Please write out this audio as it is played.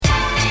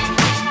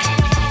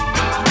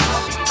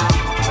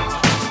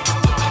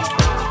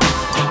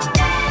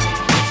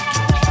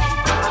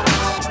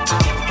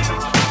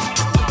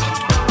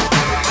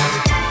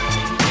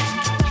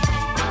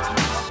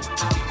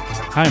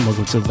Hi and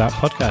welcome to That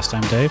Podcast.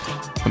 I'm Dave.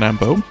 And I'm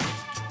Beau.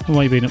 And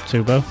what have you been up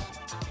to, Beau?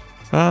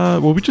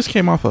 Well, we just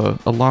came off a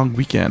long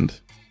weekend.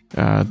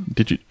 We're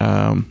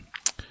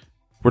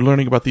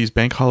learning about these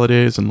bank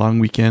holidays and long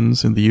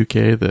weekends in the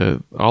UK.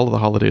 All of the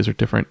holidays are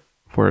different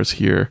for us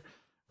here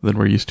than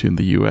we're used to in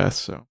the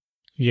US.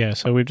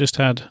 So we've just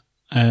had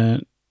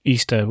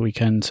Easter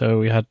weekend. So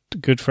we had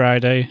Good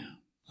Friday.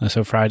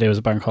 So Friday was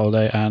a bank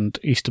holiday, and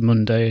Easter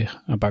Monday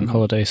a bank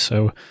holiday.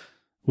 So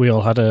we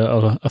all had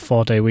a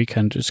 4-day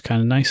weekend, which is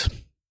kind of nice.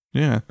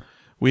 Yeah,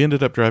 we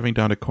ended up driving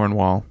down to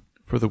Cornwall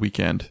for the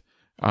weekend,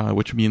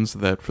 which means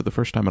that for the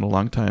first time in a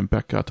long time,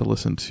 Beck got to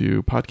listen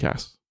to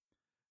podcasts,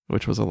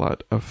 which was a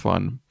lot of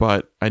fun.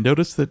 But I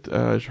noticed that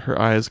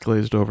her eyes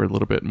glazed over a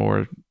little bit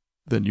more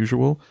than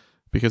usual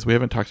because we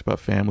haven't talked about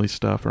family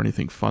stuff or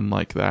anything fun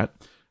like that.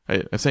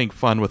 I'm saying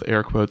fun with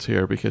air quotes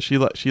here because she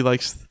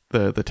likes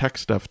the tech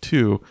stuff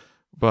too,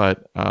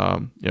 but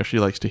she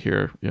likes to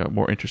hear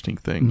more interesting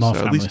things. More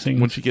so family at least things.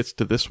 when she gets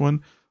to this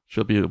one,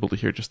 she'll be able to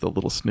hear just a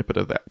little snippet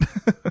of that.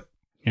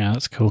 Yeah,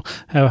 that's cool.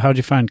 How do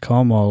you find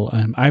Cornwall?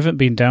 I haven't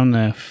been down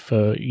there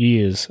for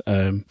years.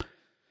 In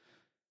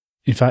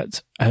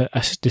fact, I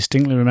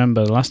distinctly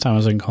remember the last time I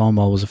was in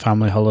Cornwall was a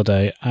family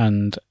holiday,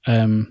 and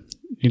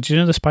did you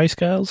know the Spice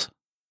Girls?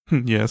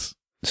 Yes.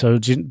 So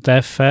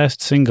their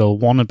first single,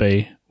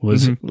 Wannabe,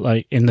 was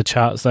like in the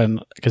charts then,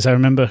 because I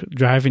remember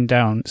driving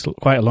down. It's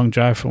quite a long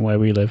drive from where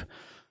we live,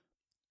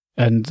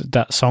 and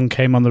that song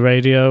came on the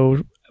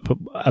radio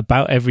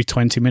about every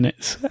 20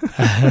 minutes.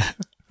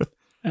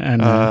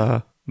 And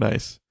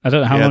nice. I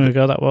don't know how long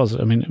ago that was.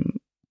 I mean,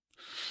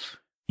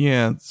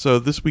 yeah. So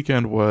this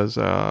weekend was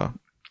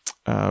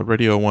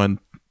Radio 1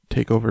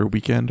 takeover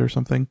weekend or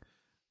something.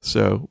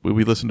 So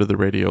we listened to the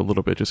radio a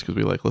little bit just because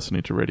we like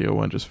listening to Radio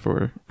 1 just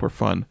for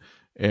fun.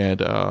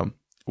 And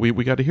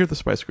we got to hear the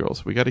Spice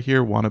Girls. We got to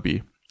hear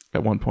Wannabe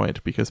at one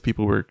point because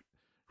people were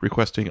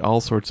requesting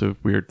all sorts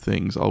of weird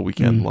things all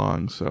weekend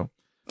long. So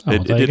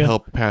it did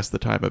help pass the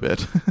time a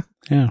bit.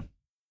 Yeah.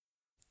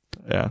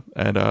 Yeah.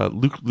 And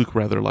Luke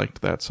rather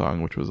liked that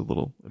song, which was a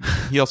little...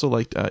 He also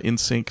liked In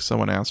Sync.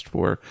 Someone asked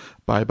for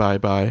Bye Bye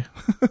Bye.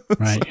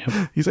 Right.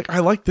 So he's like, I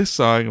like this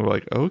song. And we're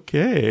like,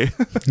 okay.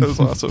 That was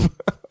awesome.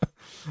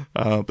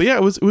 But yeah,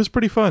 it was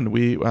pretty fun.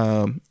 We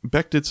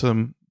Beck did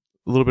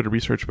a little bit of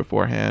research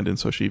beforehand, and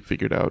so she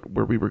figured out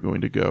where we were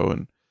going to go,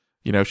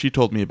 and she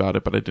told me about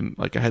it, but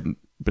I hadn't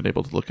been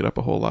able to look it up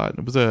a whole lot.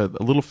 It was a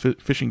little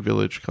fishing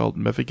village called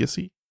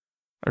Mevagissey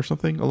or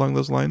something along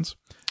those lines,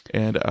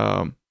 and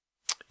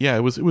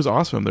it was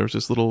awesome. There was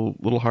this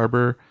little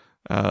harbor.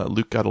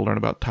 Luke got to learn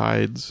about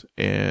tides,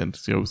 and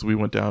so we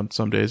went down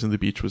some days and the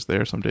beach was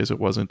there, some days it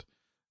wasn't.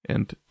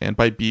 And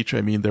by beach,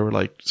 I mean there were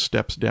like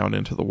steps down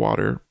into the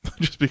water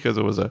just because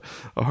it was a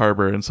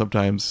harbor. And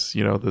sometimes,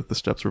 the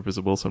steps were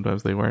visible.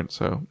 Sometimes they weren't.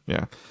 So,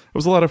 yeah, it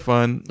was a lot of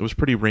fun. It was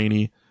pretty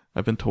rainy.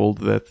 I've been told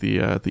that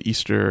the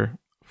Easter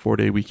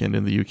 4-day weekend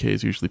in the UK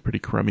is usually pretty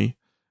crummy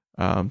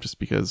just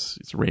because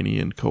it's rainy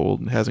and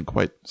cold and hasn't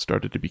quite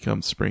started to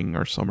become spring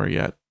or summer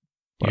yet.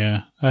 But,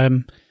 yeah.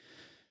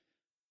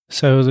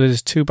 So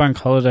there's 2 bank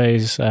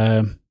holidays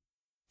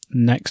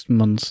next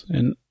month.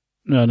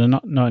 No,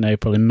 not in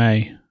April, in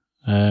May.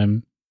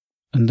 And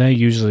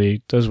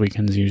those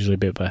weekends are usually a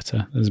bit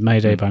better. There's May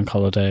Day bank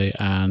holiday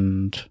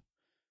and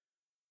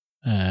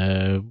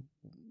I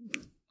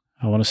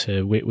want to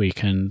say Whit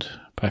weekend,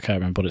 but I can't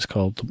remember what it's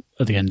called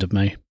at the end of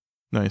May.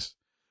 Nice.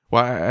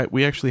 Well,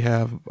 we actually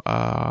have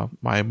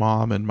my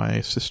mom and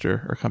my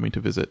sister are coming to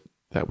visit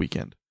that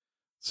weekend,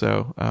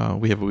 so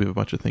we have a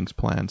bunch of things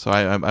planned. So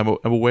I'm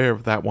aware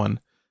of that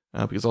one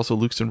because also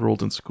Luke's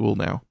enrolled in school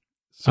now.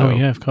 So,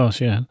 yeah, of course,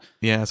 yeah.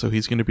 Yeah, so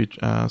he's going to be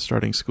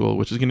starting school,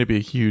 which is going to be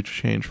a huge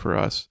change for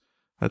us.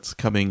 That's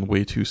coming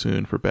way too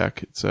soon for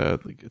Beck. It's a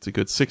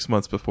good 6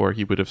 months before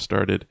he would have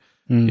started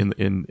in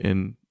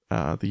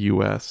the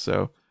U.S.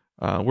 So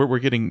we're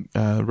getting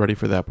ready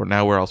for that. But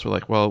now we're also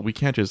like, well, we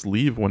can't just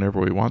leave whenever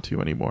we want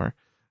to anymore.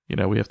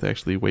 We have to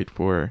actually wait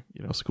for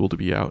school to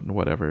be out and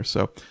whatever.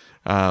 So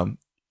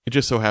it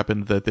just so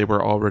happened that they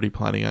were already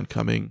planning on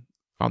coming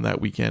on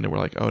that weekend, and we're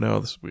like, oh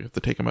no, we have to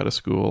take them out of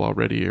school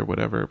already or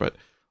whatever. But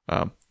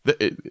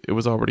it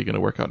was already going to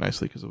work out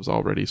nicely because it was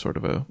already sort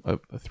of a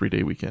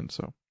 3-day weekend.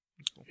 So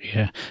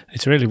yeah,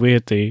 it's really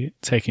weird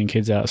taking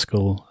kids out of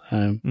school.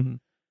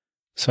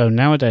 So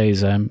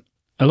nowadays, a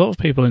lot of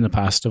people in the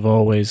past have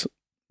always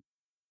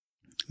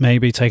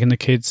maybe taken the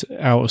kids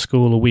out of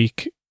school a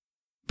week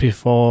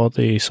before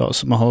the sort of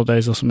summer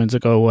holidays or something to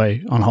go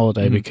away on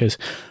holiday because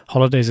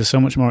holidays are so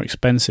much more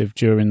expensive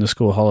during the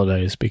school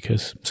holidays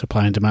because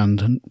supply and demand.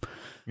 And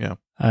yeah.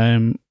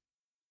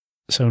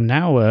 So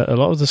now a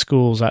lot of the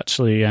schools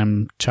actually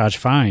charge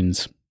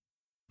fines.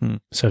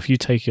 So if you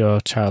take your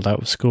child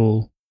out of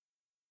school,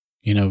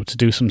 to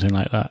do something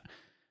like that,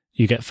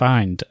 you get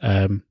fined.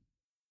 And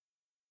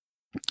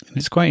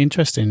it's quite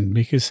interesting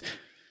because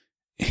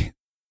a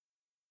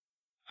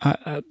lot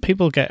of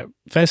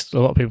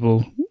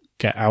people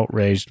get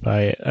outraged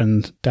by it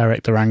and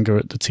direct their anger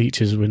at the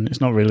teachers when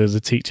it's not really the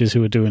teachers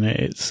who are doing it.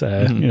 It's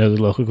the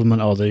local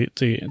government or the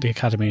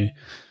academy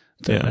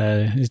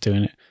that is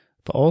doing it.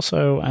 But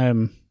also,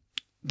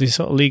 these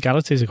sort of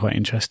legalities are quite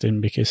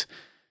interesting because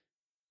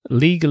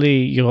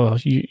legally,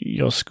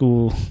 your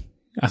school,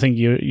 I think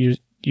your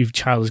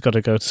child has got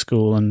to go to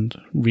school and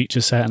reach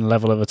a certain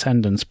level of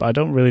attendance, but I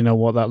don't really know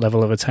what that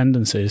level of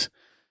attendance is.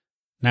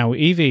 Now,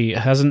 Evie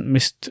hasn't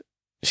missed.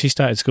 She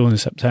started school in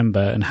September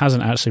and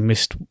hasn't actually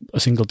missed a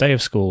single day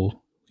of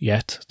school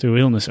yet through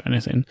illness or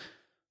anything.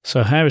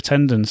 So her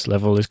attendance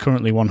level is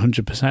currently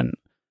 100%.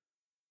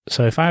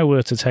 So if I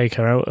were to take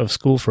her out of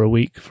school for a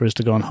week for us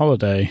to go on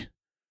holiday,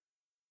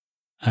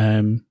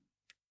 that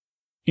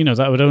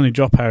would only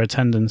drop her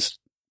attendance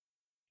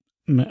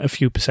a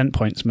few percent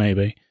points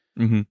maybe,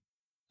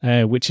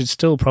 which would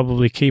still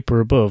probably keep her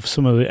above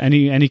some of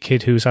any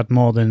kid who's had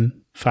more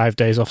than 5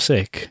 days off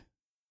sick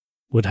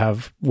would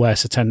have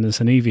worse attendance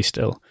than Evie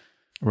still.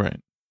 Right.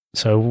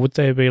 So would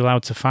they be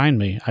allowed to fine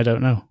me? I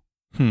don't know.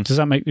 Does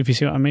that make, if you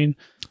see what I mean?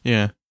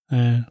 Yeah.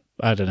 I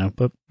don't know,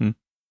 but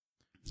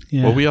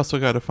yeah. Well, we also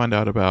got to find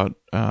out about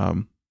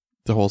the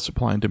whole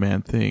supply and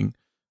demand thing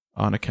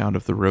on account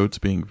of the roads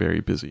being very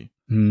busy.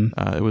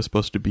 It was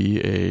supposed to be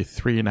a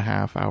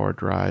 3.5 hour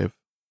drive.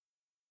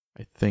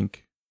 I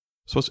think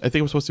it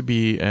was supposed to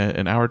be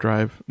an hour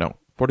drive. No,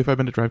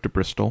 45-minute drive to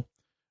Bristol,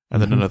 and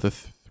then another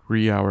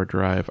 3-hour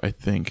drive, I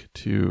think,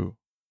 to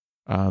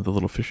the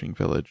little fishing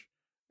village.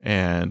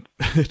 And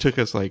it took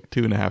us like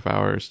 2.5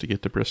 hours to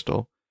get to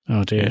Bristol.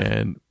 Oh dear!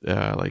 And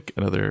like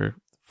another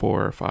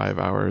 4 or 5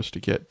 hours to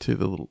get to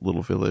the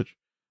little village.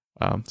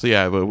 So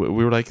yeah, but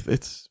we were like,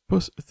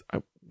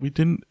 we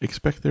didn't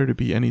expect there to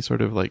be any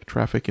sort of like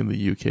traffic in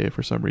the UK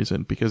for some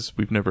reason because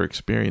we've never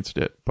experienced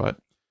it. But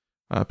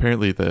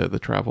apparently the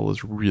travel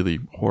is really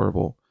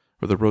horrible,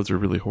 or the roads are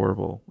really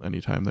horrible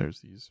anytime there's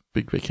these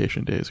big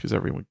vacation days because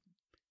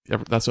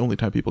that's the only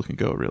time people can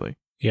go, really.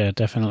 Yeah,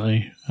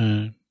 definitely.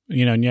 And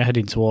you're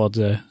heading towards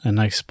a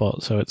nice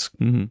spot, so it's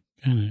kind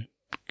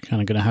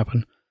of going to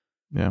happen.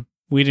 Yeah.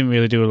 We didn't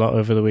really do a lot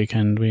over the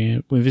weekend.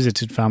 We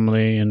visited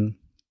family and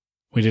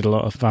we did a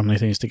lot of family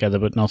things together,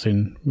 but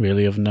nothing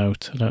really of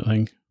note, I don't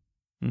think.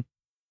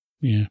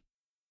 Yeah.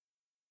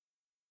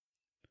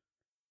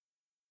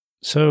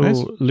 So,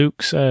 nice.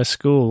 Luke's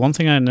school. One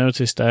thing I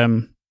noticed, I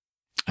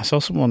saw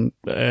someone,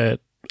 I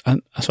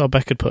saw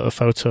Beck had put a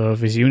photo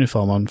of his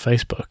uniform on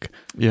Facebook.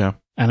 Yeah.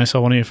 And I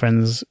saw one of your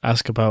friends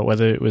ask about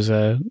whether it was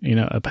a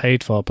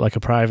paid for, like a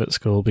private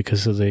school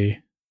because of the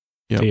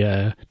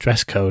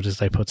dress code, as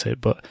they put it.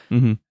 But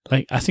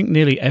like, I think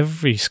nearly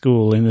every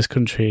school in this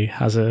country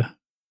has a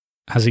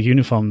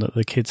uniform that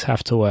the kids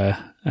have to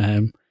wear.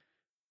 Do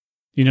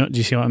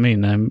you see what I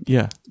mean? No,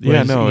 your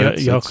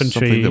it's country,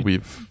 something that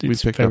we've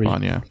picked up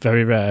on. Yeah,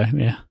 very rare.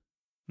 Yeah,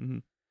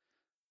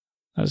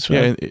 that's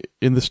right. Yeah,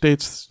 in the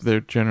States, there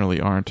generally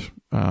aren't.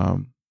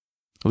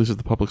 At least at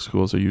the public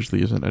schools, there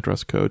usually isn't a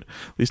dress code.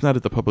 At least not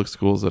at the public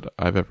schools that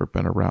I've ever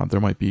been around.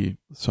 There might be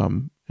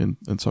some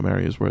in some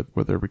areas where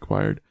they're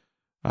required.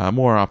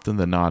 More often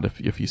than not,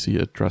 if you see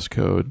a dress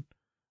code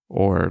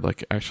or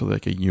like actually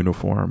like a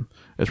uniform,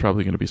 it's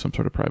probably going to be some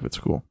sort of private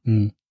school,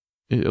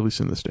 at least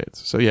in the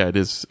States. So yeah, it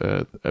is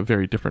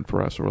very different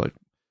for us. We're like,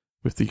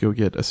 we have to go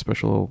get a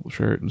special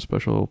shirt and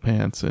special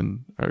pants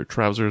or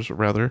trousers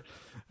rather.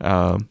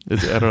 I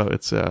don't know.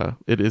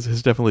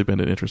 Has definitely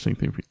been an interesting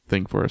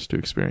thing for us to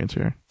experience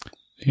here.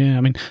 Yeah,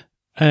 I mean,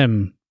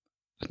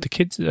 the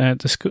kids,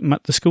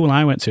 the school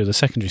I went to, the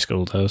secondary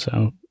school though,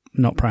 so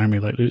not primary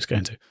like Luke's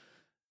going to.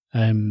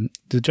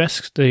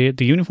 The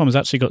uniform has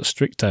actually got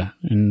stricter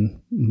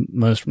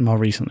more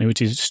recently,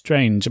 which is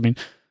strange. I mean,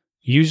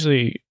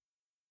 usually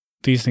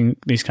these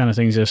kind of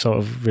things are sort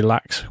of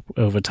relaxed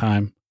over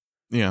time.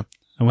 Yeah.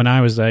 And when I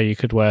was there, you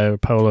could wear a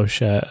polo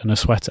shirt and a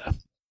sweater.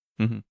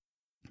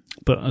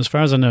 But as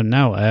far as I know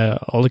now,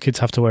 all the kids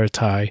have to wear a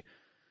tie,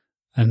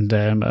 and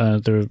I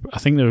don't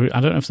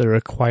know if they're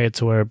required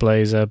to wear a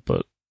blazer,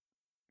 but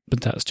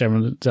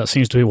that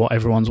seems to be what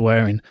everyone's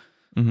wearing.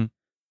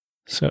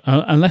 So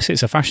unless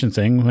it's a fashion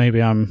thing,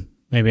 maybe I'm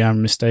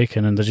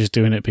mistaken, and they're just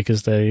doing it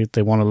because they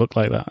want to look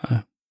like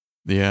that.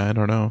 Yeah, I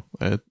don't know.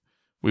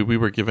 We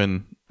were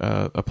given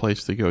a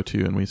place to go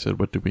to, and we said,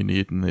 "What do we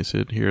need?" And they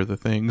said, "Here are the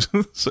things."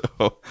 So,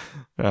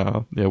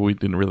 we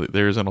didn't really.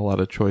 There isn't a lot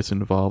of choice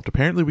involved.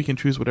 Apparently, we can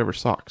choose whatever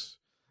socks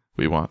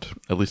we want,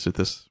 at least at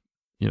this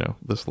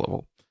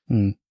level.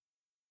 Yeah,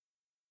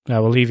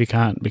 well, Evie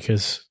can't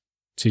because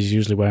she's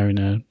usually wearing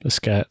a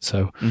skirt.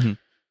 So,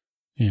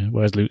 yeah.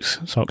 Whereas Luke's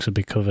socks would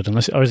be covered,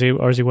 or is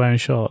he wearing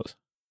shorts?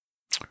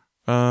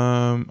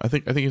 I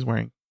think he's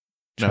wearing.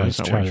 No, he's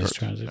not wearing shorts.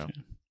 Trousers, no.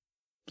 Yeah.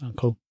 Oh,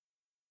 cool.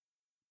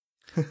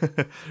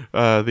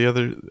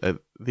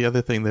 The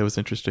other thing that was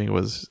interesting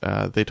was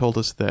they told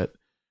us that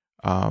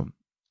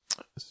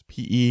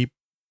PE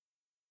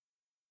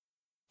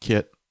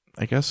kit,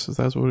 I guess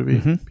that's what it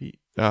would be.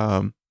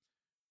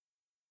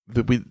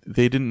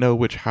 They didn't know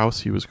which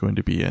house he was going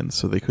to be in,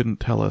 so they couldn't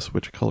tell us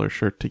which color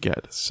shirt to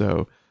get.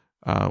 So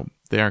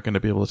they aren't going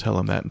to be able to tell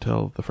him that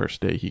until the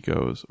first day he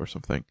goes or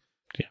something.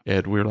 Yeah.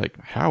 And we're like,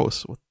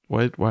 house?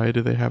 Why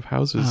do they have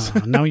houses?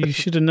 Now you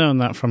should have known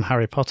that from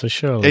Harry Potter,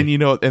 surely.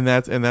 And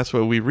that's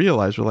what we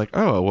realized. We're like,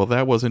 oh, well,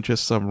 that wasn't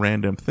just some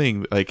random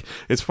thing. Like,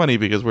 it's funny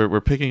because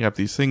we're picking up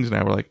these things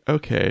now. We're like,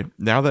 okay,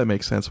 now that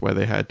makes sense why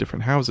they had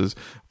different houses.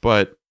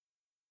 But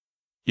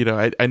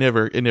it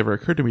never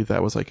occurred to me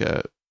that was like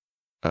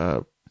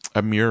a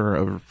mirror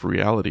of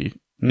reality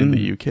in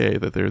the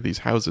UK, that there are these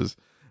houses.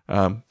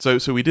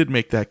 So we did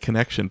make that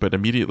connection, but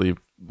immediately,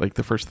 like,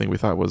 the first thing we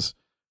thought was,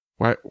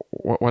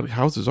 what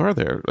houses are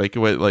there? Like,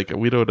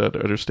 we don't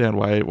understand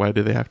why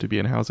do they have to be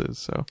in houses?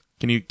 So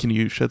can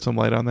you shed some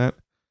light on that?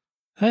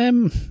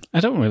 I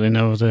don't really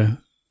know the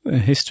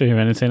history or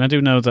anything. I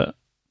do know that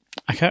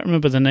I can't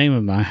remember the name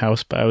of my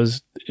house,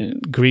 but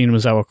green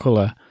was our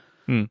colour.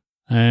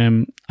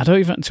 I don't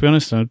even, to be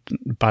honest, I'm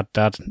a bad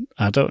dad.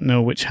 I don't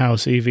know which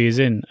house Evie is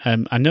in.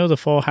 I know the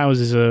 4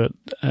 houses are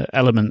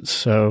elements,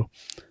 so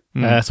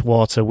earth,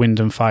 water, wind,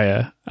 and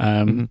fire.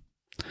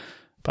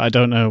 But I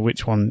don't know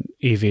which one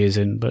Evie is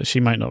in, but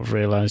she might not have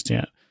realised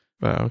yet.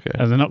 Oh, okay.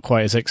 And they're not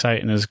quite as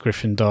exciting as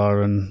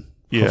Gryffindor and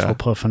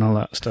Hufflepuff and all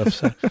that stuff.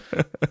 So.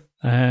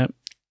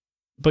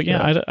 But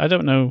yeah, I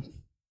don't know.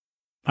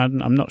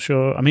 I'm not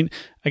sure. I mean,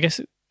 I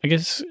guess it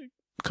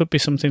could be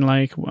something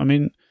like, I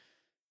mean,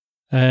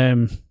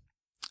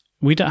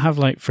 we don't have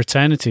like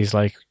fraternities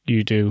like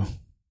you do,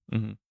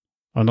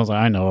 or not that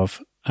I know of.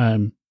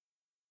 So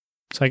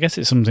I guess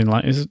it's something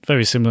like, it's a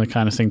very similar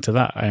kind of thing to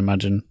that, I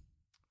imagine.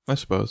 I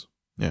suppose.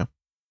 Yeah.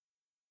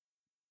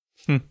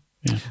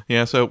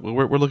 Yeah. So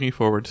we're looking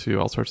forward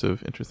to all sorts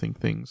of interesting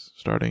things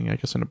starting, I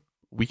guess, in a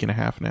week and a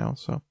half now.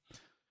 So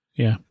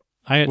yeah,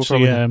 I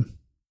actually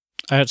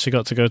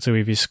got to go to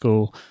Evie's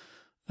school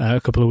a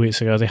couple of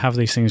weeks ago. They have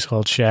these things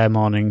called share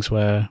mornings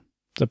where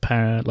the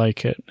parent,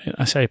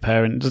 I say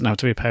parent, it doesn't have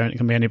to be a parent. It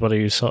can be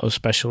anybody who's sort of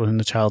special in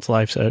the child's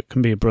life. So it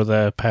can be a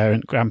brother,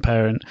 parent,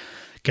 grandparent,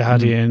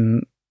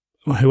 guardian,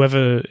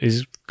 whoever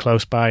is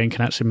close by and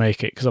can actually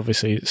make it, because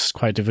obviously it's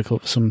quite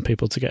difficult for some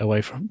people to get away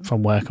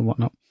from work and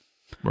whatnot.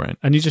 Right.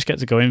 And you just get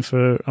to go in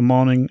for a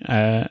morning,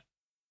 and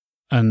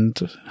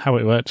how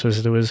it worked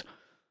was there was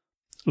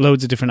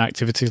loads of different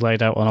activities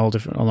laid out on all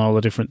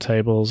the different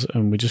tables,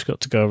 and we just got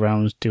to go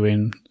around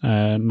doing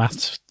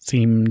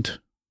maths-themed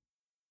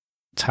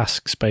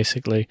tasks,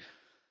 basically.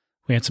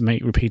 We had to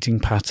make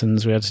repeating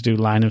patterns, we had to do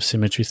line of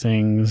symmetry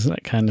things,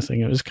 that kind of thing.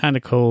 It was kind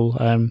of cool.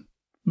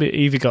 But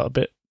Evie got a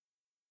bit...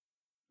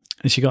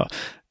 And she got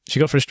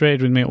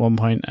frustrated with me at one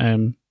point.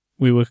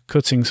 We were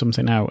cutting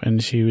something out,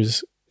 and she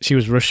was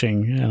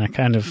rushing, and I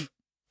kind of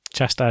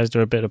chastised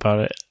her a bit about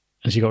it,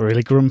 and she got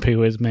really grumpy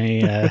with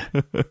me.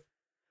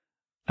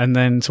 And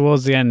then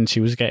towards the end,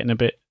 she was getting a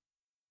bit.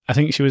 I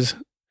think she'd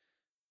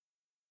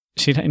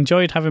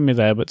enjoyed having me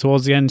there, but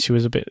towards the end, she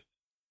was a bit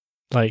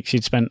like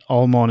she'd spent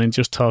all morning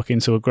just talking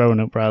to a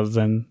grown-up rather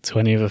than to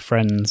any of her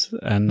friends,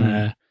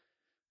 and.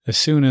 As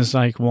soon as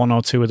like 1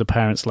 or 2 of the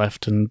parents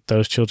left and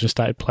those children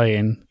started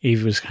playing,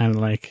 Evie was kind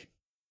of like,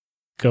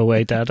 "Go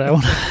away, Dad! I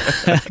want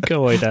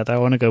go away, Dad! I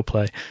want to go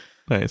play."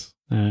 Nice.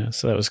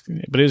 So that was,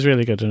 but it was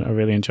really good, and I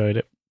really enjoyed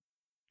it.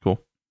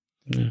 Cool.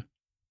 Yeah.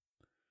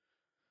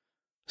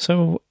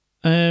 So,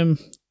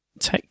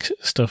 tech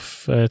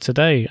stuff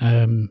today.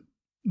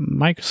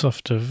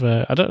 Microsoft have,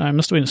 I don't know, it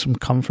must have been some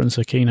conference,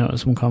 a keynote at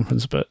some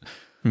conference, but.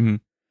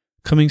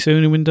 Coming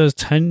soon in Windows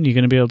 10, you're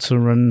going to be able to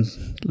run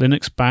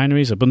Linux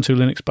binaries, Ubuntu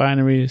Linux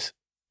binaries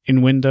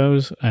in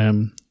Windows.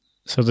 I'm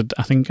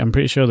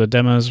pretty sure the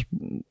demos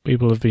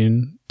people have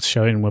been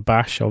showing were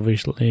Bash,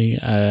 obviously,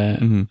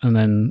 and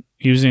then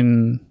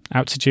using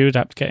Aptitude,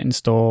 apt-get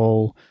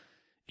install,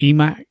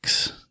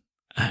 Emacs,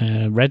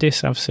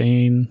 Redis I've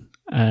seen.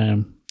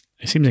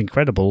 It seems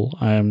incredible.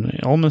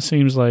 It almost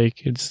seems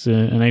like it's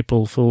an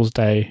April Fool's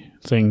Day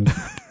thing,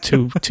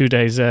 2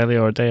 days early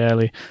or a day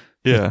early.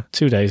 Yeah.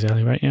 2 days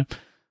early, right? Yeah.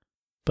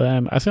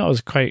 But I thought it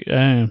was quite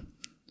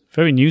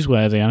very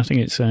newsworthy, and I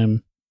think it's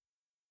a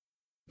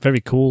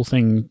very cool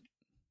thing,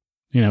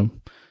 to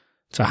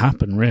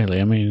happen, really.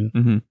 I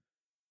mean...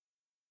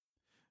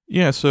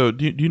 Yeah, so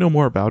do you know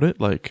more about it?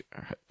 All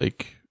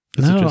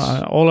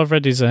I've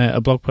read is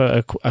a blog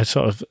post. I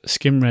sort of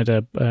skim-read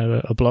a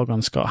blog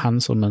on Scott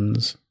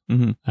Hanselman's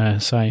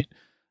site,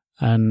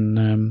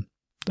 and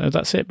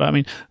that's it. But I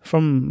mean,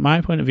 from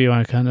my point of view,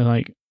 I kind of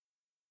like...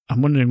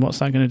 I'm wondering what's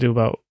that going to do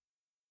about...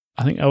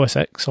 I think OS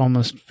X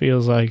almost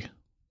feels like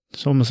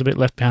it's almost a bit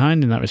left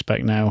behind in that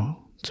respect now,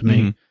 to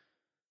me.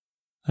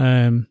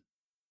 I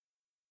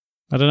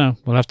don't know.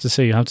 We'll have to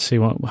see. I'll have to see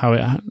how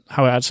it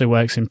actually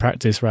works in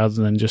practice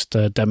rather than just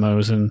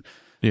demos and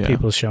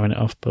people showing it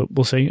off. But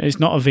we'll see. It's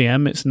not a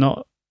VM. It's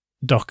not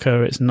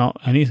Docker. It's not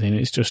anything.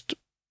 It's just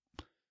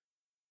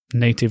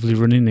natively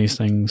running these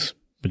things,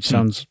 which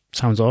sounds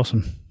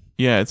awesome.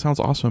 Yeah, it sounds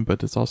awesome,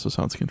 but it also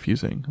sounds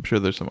confusing. I'm sure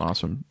there's some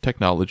awesome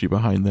technology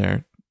behind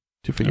there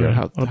to figure out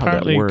how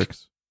that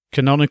works.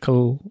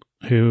 Canonical,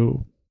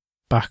 who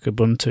back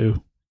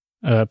Ubuntu,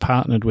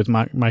 partnered with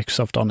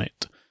Microsoft on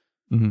it.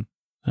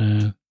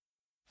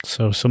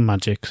 So some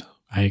magic,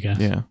 I guess.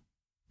 Yeah.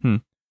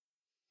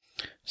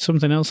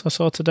 Something else I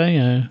saw today.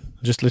 I'm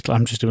just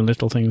doing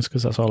little things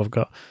because that's all I've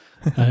got.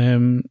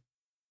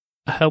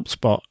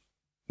 HelpSpot,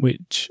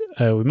 which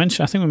we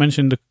mentioned. I think we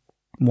mentioned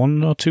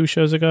 1 or 2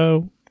 shows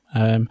ago.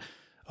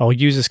 Or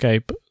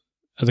Userscape,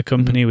 the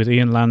company with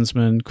Ian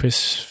Landsman,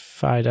 Chris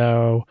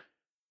Fidow,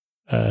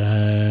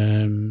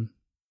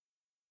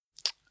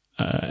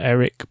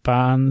 Eric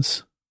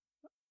Barnes,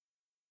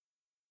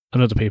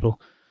 and other people.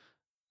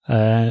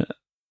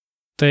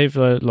 They've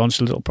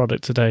launched a little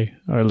product today,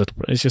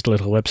 it's just a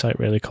little website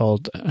really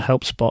called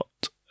HelpSpot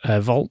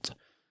Vault,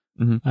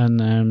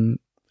 and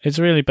it's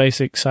a really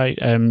basic site.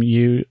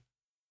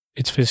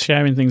 It's for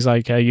sharing things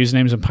like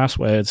usernames and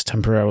passwords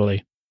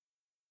temporarily.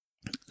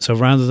 So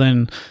rather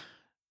than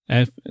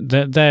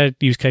their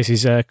use case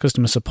is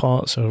customer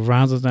support. So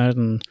rather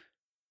than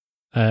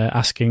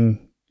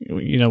asking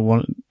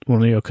one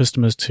of your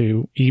customers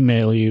to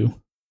email you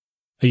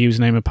a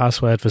username and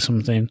password for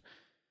something,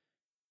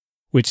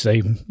 which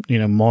they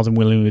more than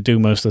willingly do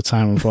most of the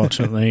time,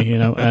 unfortunately,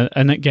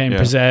 and it getting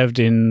preserved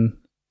in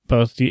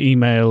both the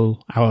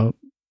email our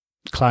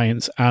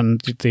clients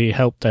and the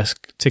help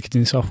desk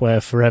ticketing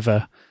software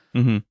forever.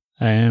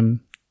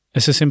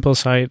 It's a simple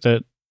site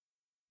that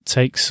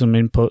takes some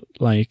input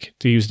like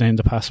the username,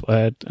 the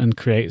password, and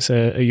creates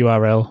a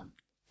URL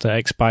that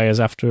expires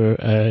after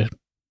a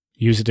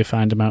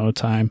user-defined amount of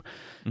time.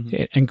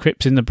 It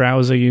encrypts in the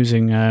browser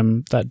using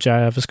that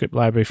JavaScript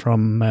library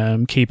from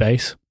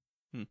Keybase.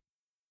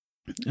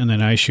 And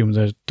then I assume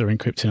that they're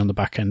encrypting on the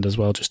back end as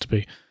well, just to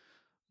be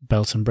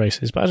belt and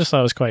braces. But I just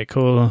thought it was quite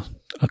cool,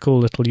 a cool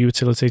little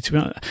utility. To be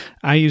honest,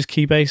 I use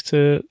Keybase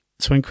to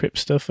encrypt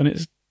stuff, and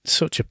it's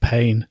such a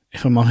pain,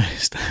 if I'm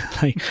honest.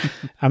 Like,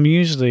 I'm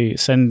usually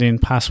sending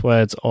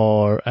passwords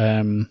or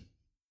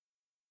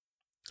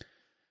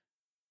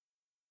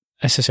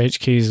SSH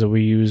keys that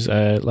we use,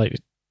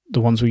 like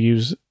the ones we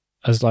use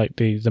as like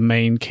the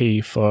main key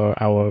for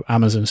our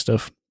Amazon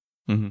stuff.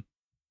 And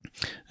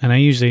I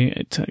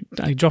usually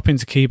I drop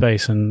into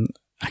Keybase and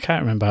I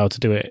can't remember how to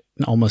do it.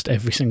 Almost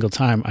every single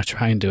time I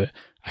try and do it,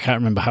 I can't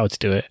remember how to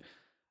do it.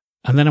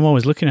 And then I'm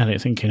always looking at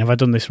it thinking, have I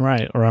done this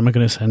right? Or am I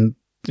going to send,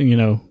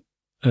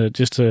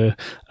 just a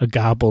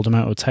garbled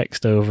amount of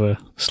text over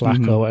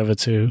Slack or whatever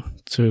to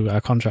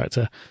our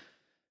contractor?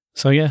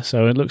 So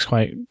it looks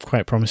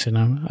quite promising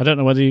now. I don't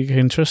know whether you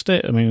can trust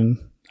it. I mean,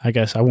 I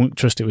guess I won't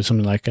trust it with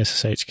something like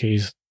SSH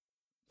keys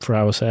for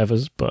our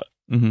servers, but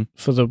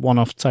for the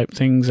one-off type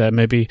things,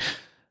 maybe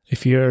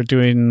if you're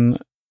doing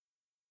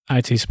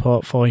IT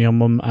support for your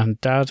mum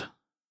and dad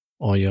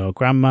or your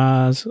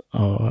grandmas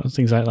or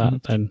things like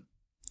that, then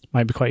it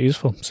might be quite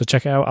useful. So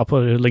check it out. I'll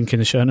put a link in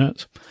the show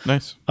notes.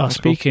 Nice. Oh, that's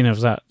speaking of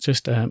that,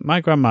 just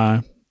my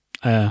grandma,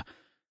 to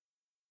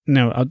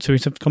be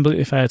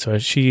completely fair to her,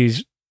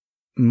 she's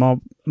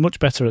much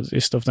better at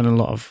this stuff than a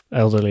lot of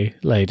elderly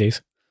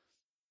ladies.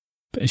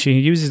 But she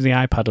uses the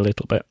iPad a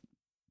little bit.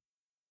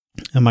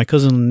 And my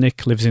cousin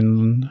Nick lives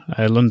in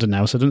London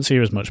now, so I don't see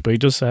her as much, but he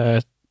does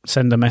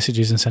send her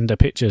messages and send her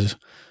pictures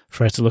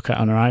for her to look at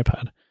on her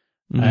iPad.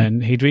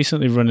 And he'd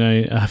recently run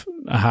a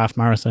half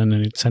marathon,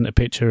 and he'd sent a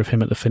picture of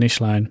him at the finish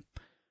line.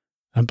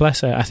 And bless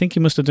her, I think he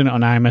must have done it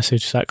on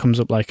iMessage, so that comes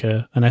up like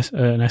an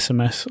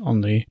SMS on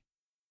the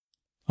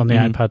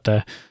iPad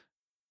there.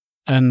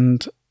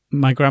 And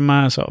my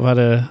grandma sort of had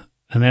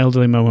an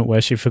elderly moment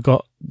where she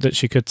forgot that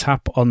she could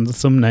tap on the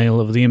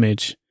thumbnail of the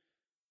image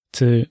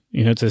to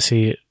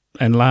see it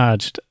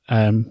enlarged,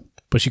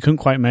 but she couldn't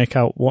quite make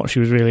out what she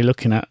was really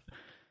looking at.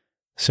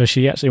 So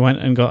she actually went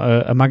and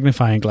got a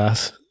magnifying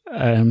glass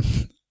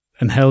and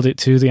held it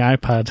to the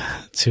iPad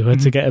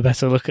to get a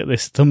better look at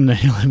this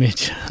thumbnail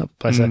image.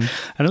 Bless her. And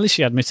at least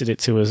she admitted it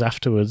to us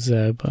afterwards,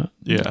 but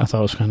I thought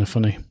it was kind of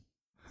funny.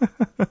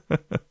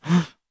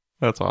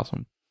 That's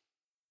awesome.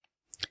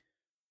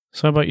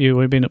 So how about you?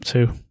 What have you been up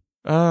to?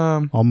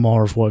 Or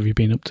more of what have you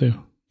been up to?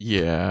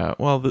 Yeah,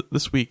 well,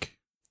 this week,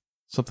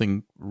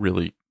 something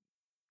really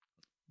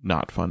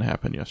not fun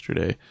happened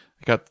yesterday.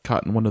 I got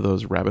caught in one of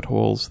those rabbit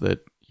holes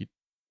that you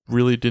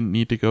really didn't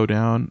need to go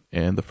down,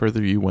 and the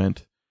further you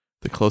went,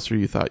 the closer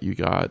you thought you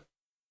got.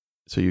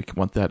 So you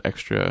want that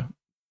extra,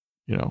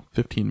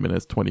 15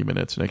 minutes, 20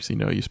 minutes. Next thing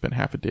you know, you spent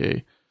half a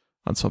day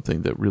on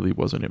something that really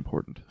wasn't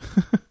important.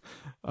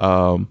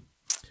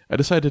 I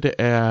decided to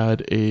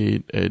add a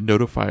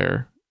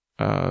notifier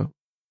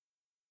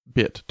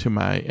bit to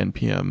my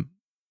NPM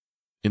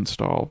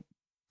install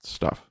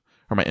stuff,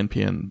 or my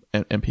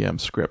NPM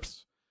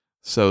scripts,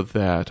 so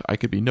that I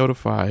could be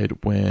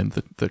notified when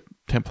the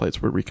templates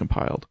were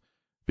recompiled,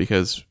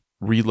 because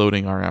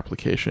reloading our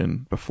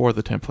application before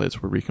the templates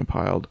were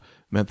recompiled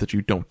meant that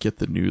you don't get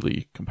the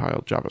newly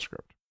compiled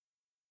JavaScript.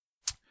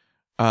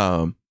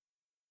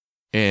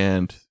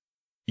 And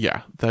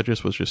yeah, that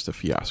was just a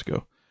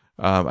fiasco.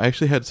 I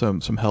actually had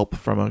some help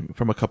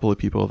from a couple of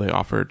people. They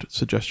offered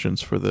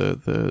suggestions for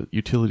the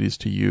utilities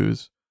to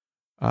use.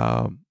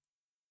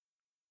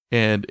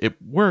 And it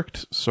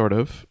worked sort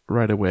of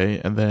right away.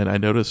 And then I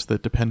noticed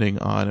that depending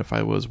on if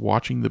I was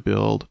watching the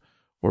build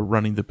or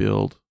running the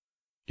build,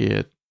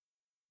 it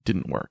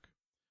didn't work.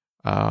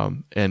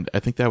 And I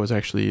think that was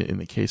actually in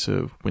the case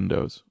of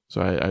Windows.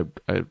 So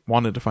I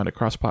wanted to find a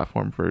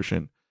cross-platform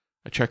version.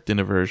 I checked in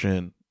a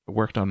version,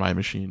 worked on my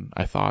machine,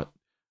 I thought,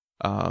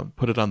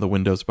 put it on the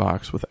Windows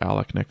box with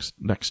Alec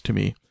next to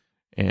me.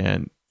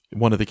 And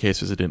one of the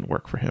cases, it didn't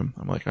work for him.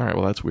 I'm like, all right,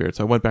 well, that's weird.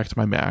 So I went back to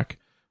my Mac,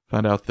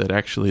 found out that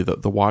actually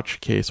the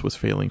watch case was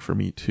failing for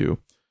me too.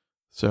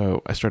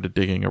 So I started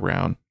digging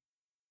around.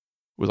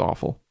 It was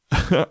awful.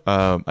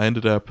 I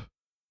ended up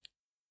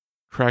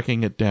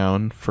tracking it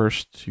down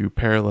first to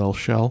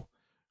parallelshell.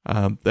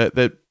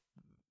 That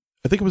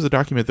I think it was a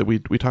document that we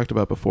talked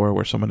about before,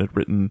 where someone had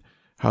written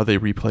how they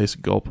replace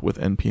gulp with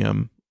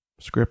npm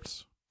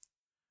scripts.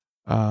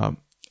 And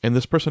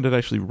this person had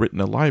actually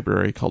written a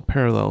library called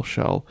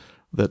parallelshell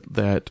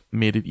that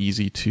made it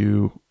easy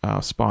to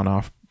spawn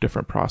off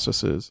different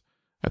processes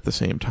at the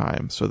same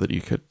time, so that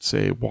you could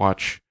say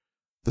watch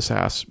the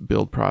SAS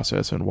build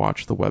process and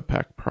watch the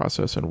Webpack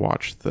process and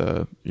watch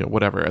the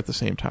whatever at the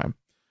same time.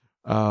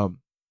 And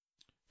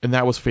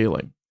that was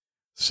failing.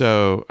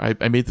 So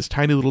I made this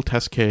tiny little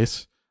test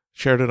case,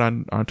 shared it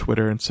on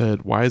Twitter, and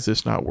said, why is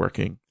this not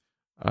working?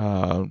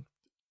 Do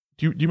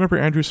you remember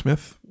Andrew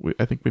Smith?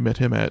 I think we met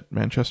him at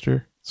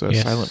Manchester. So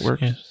yes, Silent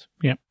Works. Yes.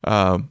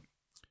 Yeah.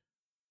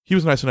 He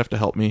was nice enough to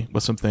help me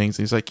with some things.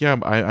 He's like, yeah,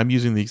 I'm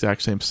using the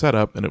exact same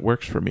setup and it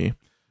works for me.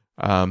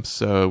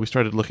 So we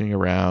started looking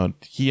around.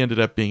 He ended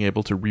up being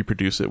able to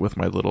reproduce it with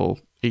my little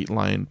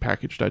 8-line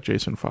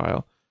package.json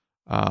file.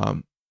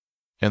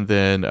 And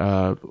then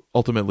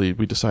ultimately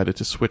we decided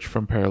to switch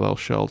from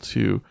parallelshell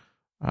to,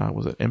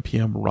 was it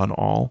npm run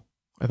all?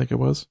 I think it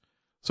was.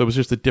 So it was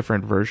just a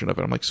different version of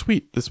it. I'm like,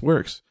 sweet, this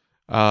works.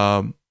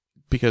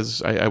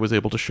 Because I was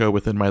able to show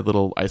within my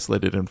little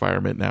isolated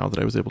environment now that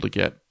I was able to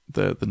get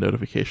the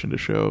notification to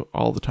show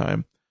all the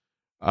time.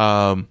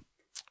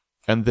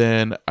 And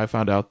then I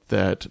found out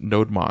that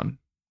NodeMon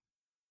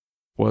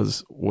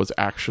was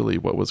actually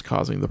what was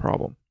causing the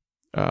problem,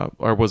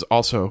 or was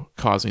also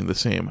causing the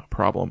same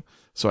problem.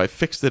 So I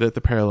fixed it at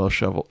the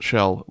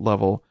parallelshell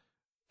level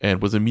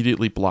and was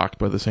immediately blocked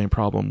by the same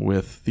problem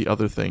with the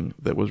other thing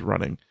that was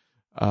running.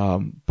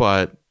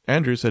 But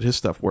Andrew said his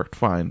stuff worked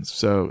fine.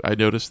 So I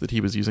noticed that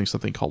he was using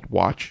something called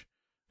watch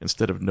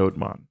instead of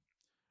NodeMon.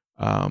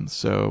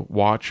 So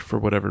watch, for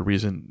whatever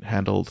reason,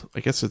 handled,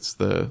 I guess it's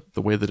the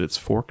way that it's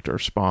forked or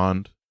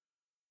spawned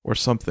or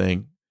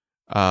something,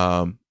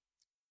 causes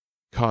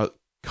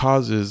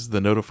the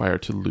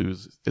notifier to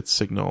lose its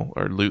signal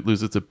or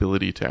lose its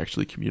ability to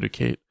actually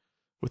communicate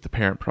with the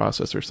parent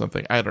process or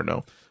something. I don't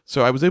know.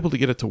 So I was able to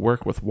get it to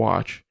work with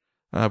watch.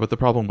 But the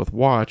problem with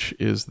watch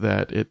is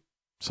that it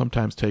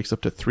sometimes takes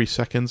up to 3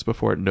 seconds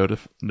before it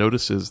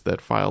notices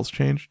that files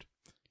changed.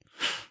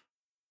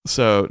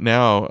 So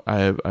now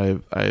I've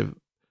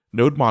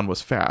NodeMon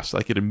was fast.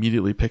 Like, it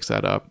immediately picks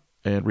that up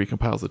and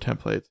recompiles the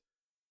templates.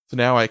 So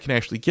now I can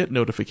actually get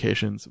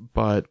notifications,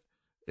 but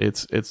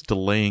it's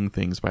delaying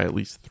things by at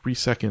least 3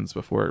 seconds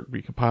before it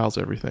recompiles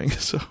everything.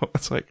 So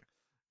it's like,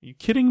 are you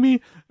kidding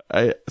me?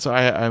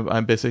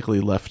 I'm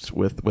basically left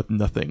with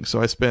nothing.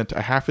 So I spent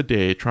a half a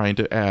day trying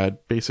to add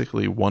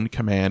basically one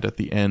command at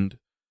the end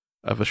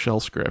of a shell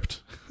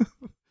script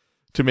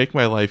to make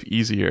my life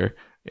easier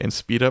and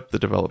speed up the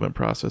development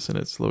process, and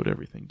it slowed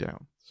everything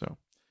down. So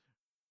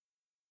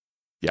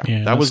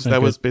yeah, that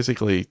was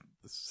basically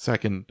the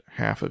second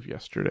half of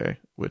yesterday,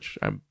 which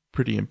I'm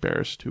pretty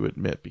embarrassed to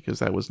admit, because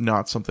that was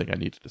not something I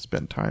needed to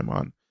spend time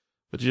on.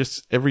 But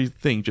just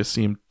everything just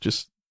seemed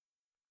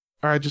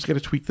all right, I just got to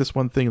tweak this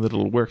one thing that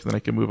it'll work, then I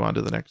can move on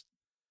to the next.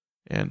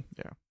 And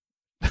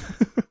yeah.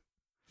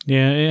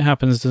 Yeah, it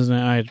happens, doesn't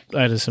it?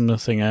 I had a similar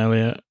thing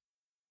earlier.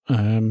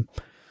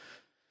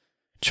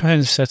 Try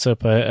and set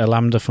up a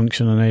Lambda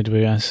function on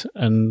AWS,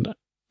 and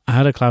I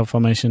had a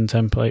CloudFormation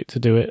template to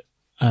do it.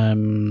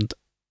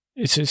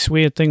 It's this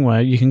weird thing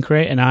where you can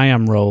create an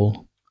IAM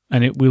role,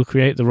 and it will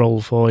create the role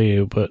for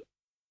you, but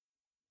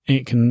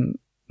it can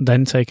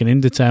then take an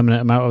indeterminate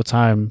amount of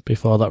time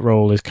before that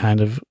role is kind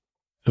of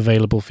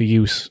available for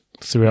use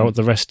throughout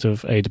the rest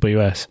of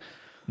AWS.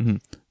 Mm-hmm.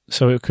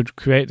 So it could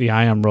create the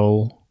IAM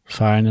role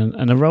fine,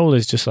 and a role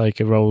is just like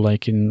a role,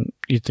 like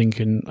you'd think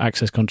in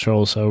access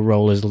control. So a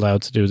role is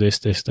allowed to do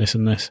this,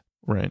 and this.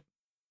 Right.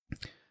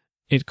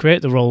 It'd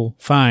create the role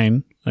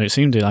fine, or it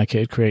seemed like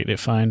it'd create it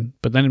fine,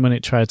 but then when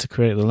it tried to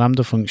create the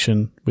Lambda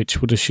function, which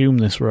would assume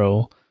this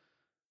role,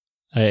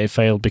 it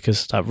failed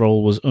because that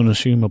role was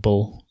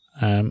unassumable,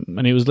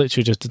 and it was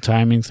literally just a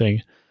timing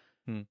thing.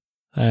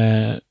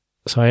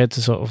 So I had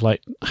to sort of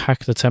like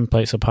hack the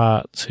templates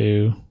apart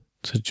to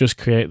just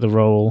create the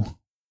role,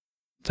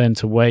 then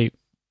to wait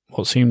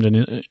what seemed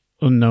an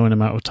unknown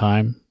amount of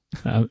time.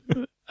 I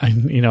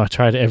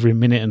tried it every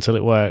minute until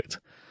it worked.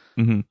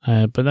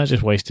 Mm-hmm. But that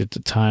just wasted the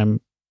time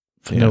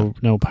for no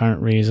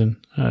apparent reason.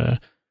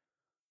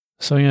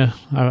 So yeah,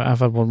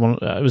 I've had one.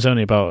 It was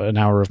only about an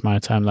hour of my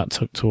time that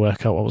took to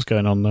work out what was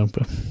going on, though.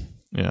 But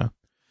yeah,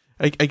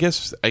 I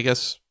guess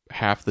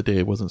half the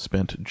day wasn't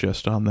spent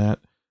just on that.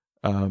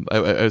 I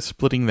was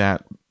splitting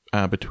that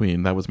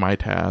between, that was my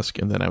task,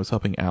 and then I was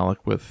helping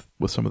Alec with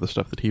some of the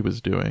stuff that he was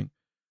doing.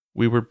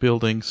 we were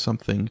building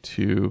something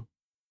to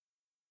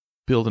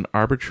build an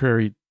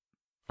arbitrary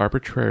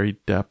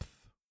depth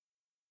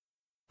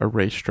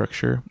array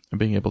structure and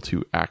being able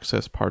to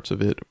access parts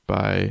of it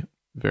by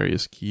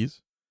various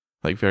keys,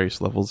 like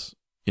various levels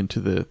into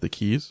the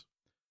keys,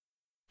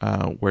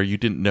 where you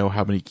didn't know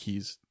how many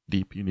keys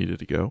deep you needed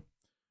to go.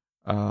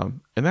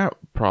 And that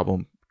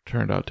problem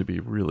turned out to be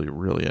really,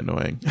 really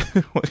annoying.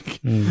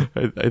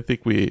 I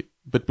think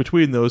but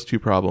between those two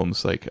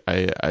problems, like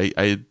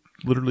I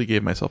literally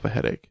gave myself a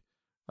headache.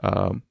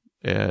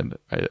 And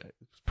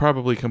it's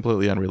probably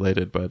completely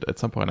unrelated, but at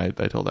some point I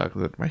told Alex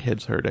that my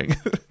head's hurting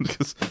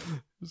because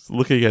just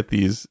looking at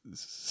these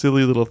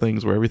silly little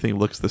things where everything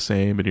looks the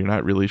same and you're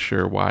not really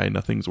sure why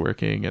nothing's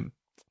working. And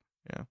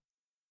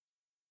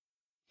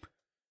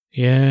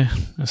yeah,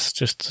 that's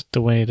just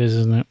the way it is,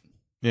 isn't it?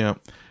 Yeah.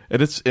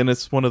 And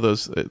it's one of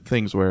those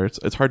things where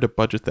it's hard to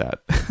budget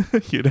that.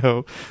 You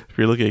know, if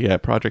you're looking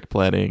at project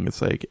planning,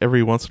 it's like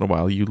every once in a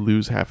while you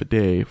lose half a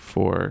day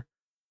for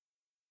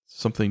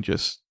something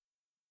just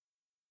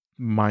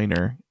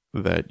minor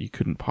that you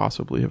couldn't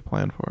possibly have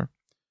planned for.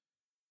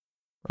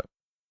 But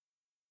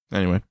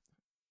anyway,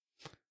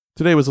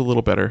 today was a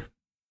little better.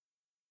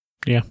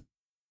 Yeah.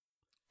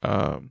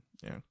 So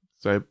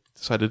I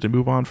decided to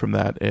move on from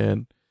that,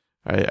 and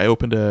I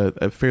opened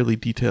a fairly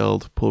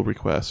detailed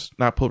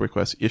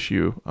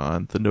issue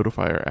on the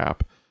Notifier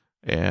app,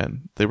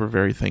 and they were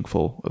very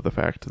thankful of the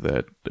fact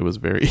that it was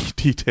very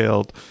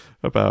detailed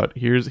about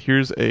here's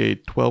a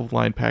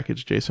 12-line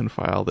package JSON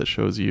file that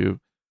shows you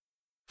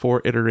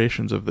 4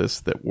 iterations of this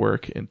that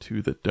work and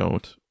 2 that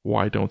don't.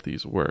 Why don't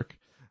these work?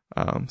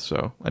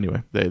 So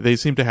anyway, they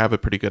seem to have a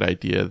pretty good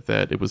idea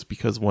that it was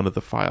because one of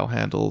the file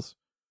handles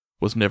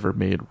was never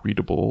made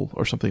readable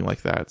or something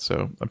like that.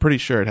 So I'm pretty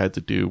sure it had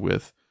to do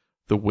with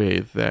the way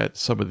that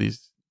some of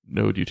these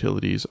node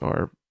utilities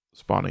are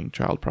spawning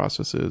child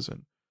processes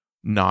and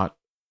not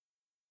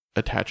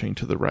attaching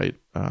to the right,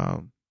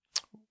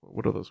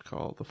 what are those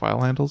called? The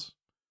file handles?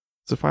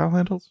 Is it file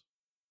handles?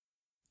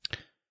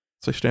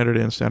 It's like standard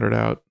in, standard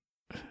out.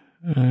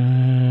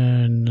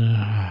 No,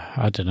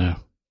 I don't know.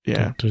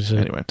 Yeah.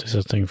 Anyway, there's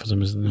a thing for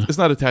them, isn't there? It's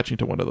not attaching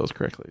to one of those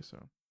correctly.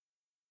 So,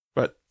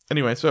 but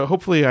anyway, so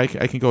hopefully I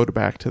can go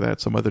back to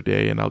that some other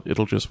day, and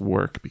it'll just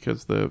work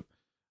because they'll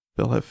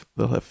have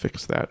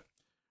fixed that.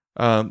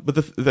 But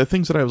the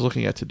things that I was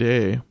looking at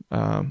today,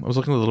 I was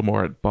looking a little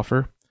more at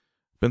buffer.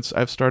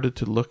 I've started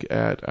to look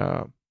at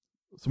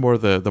some more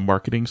of the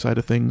marketing side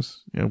of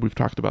things. You know, we've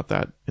talked about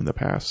that in the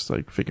past,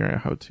 like figuring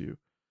out how to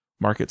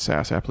market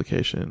SaaS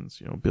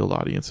applications, you know, build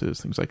audiences,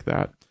 things like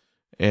that.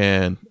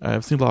 And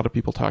I've seen a lot of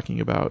people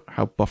talking about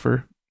how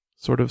Buffer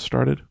sort of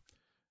started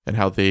and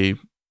how they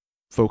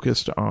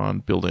focused on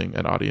building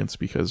an audience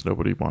because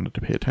nobody wanted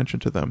to pay attention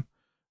to them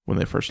when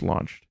they first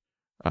launched.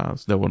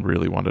 So no one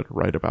really wanted to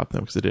write about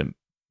them because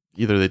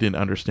they didn't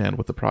understand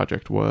what the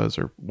project was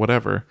or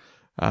whatever.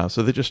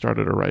 So they just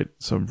started to write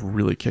some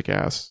really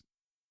kick-ass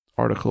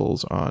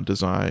articles on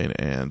design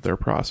and their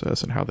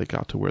process and how they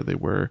got to where they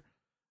were.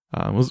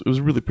 It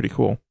was really pretty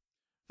cool.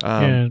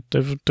 Yeah,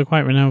 they're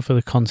quite renowned for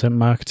the content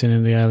marketing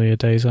in the earlier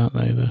days, aren't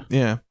they?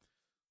 Yeah.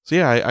 So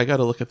yeah, I got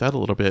to look at that a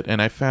little bit,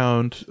 and I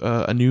found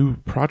a new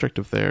project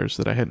of theirs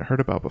that I hadn't heard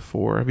about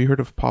before. Have you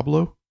heard of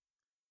Pablo?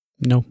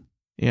 No.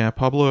 Yeah,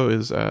 Pablo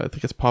is, I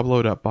think it's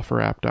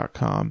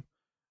pablo.bufferapp.com.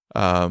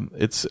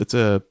 It's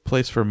a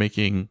place for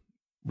making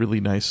really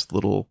nice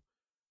little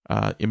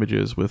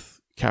images with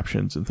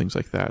captions and things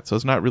like that. So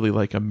it's not really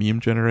like a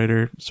meme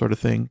generator sort of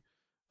thing.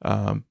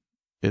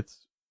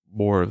 It's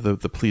more of the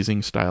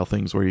pleasing style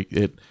things where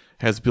it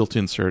has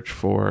built-in search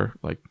for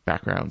like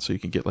background, so you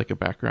can get like a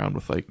background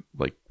with like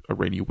a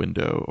rainy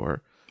window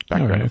or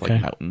background of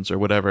like mountains or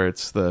whatever.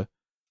 It's the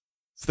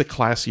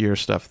classier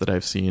stuff that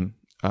I've seen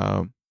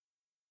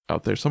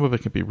out there. Some of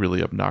it can be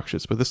really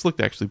obnoxious, but this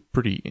looked actually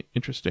pretty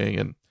interesting,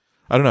 and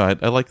I don't know.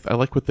 I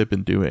like what they've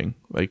been doing,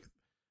 like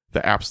the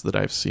apps that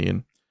I've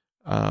seen.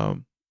 I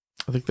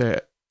think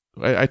that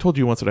I told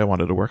you once that I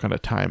wanted to work on a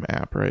time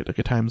app, right? Like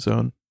a time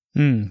zone.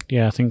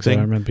 Yeah, I think so.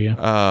 I remember.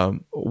 Yeah.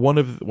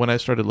 When I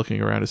started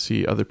looking around to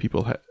see other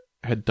people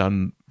had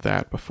done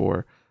that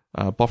before,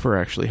 Buffer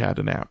actually had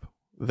an app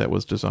that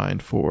was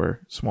designed for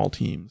small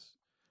teams.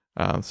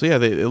 So yeah,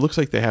 it looks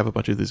like they have a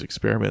bunch of these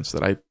experiments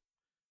that I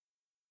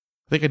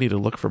think I need to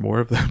look for more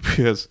of them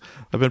because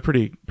I've been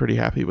pretty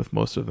happy with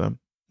most of them.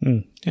 Yeah,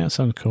 that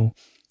sounds cool.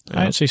 Yeah.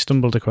 I actually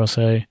stumbled across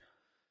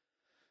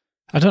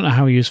I don't know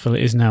how useful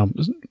it is now.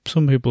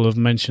 Some people have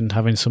mentioned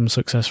having some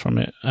success from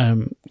it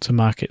to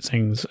market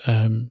things.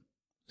 There's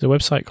a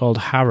website called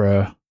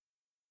Haro,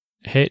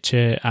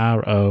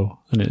 Haro,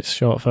 and it's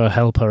short for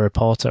Help a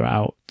Reporter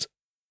Out.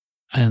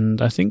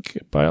 And I think,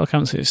 by all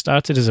accounts, it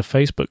started as a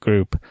Facebook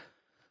group.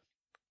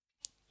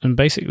 And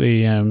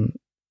basically,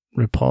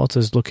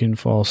 reporters looking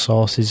for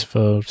sources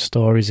for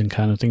stories and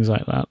kind of things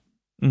like that,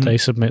 they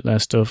submit their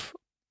stuff.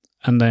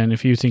 And then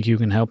if you think you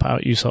can help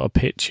out, you sort of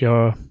pitch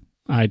your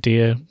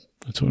idea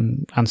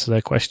to answer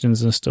their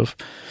questions and stuff.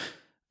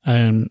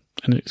 And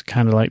it's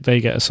kind of like they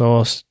get a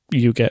source,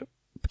 you get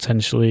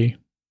potentially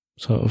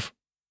sort of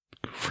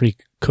free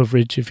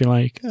coverage, if you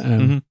like.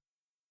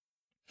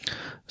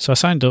 So I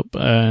signed up,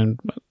 and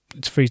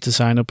it's free to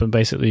sign up, and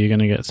basically you're going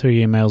to get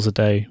 3 emails a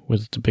day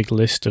with the big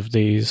list of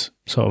these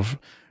sort of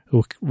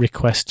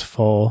request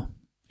for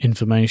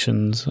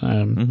informations.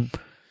 And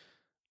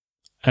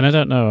I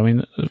don't know. I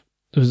mean,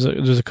 there's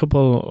a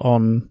couple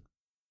on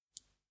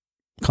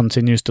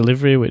continuous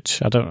delivery,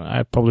 which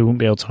I probably wouldn't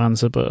be able to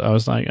answer, but I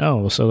was like,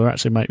 oh, so there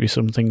actually might be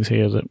some things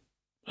here that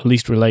at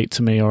least relate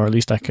to me, or at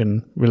least I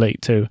can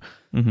relate to.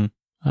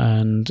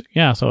 And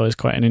yeah, I thought it was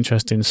quite an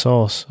interesting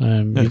source.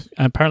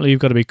 Apparently you've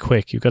got to be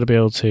quick. You've got to be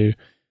able to,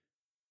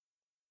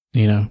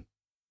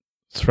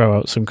 throw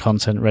out some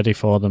content ready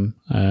for them.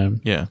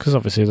 Because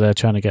obviously they're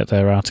trying to get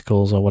their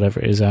articles or whatever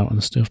it is out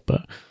and stuff,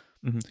 but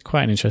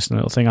quite an interesting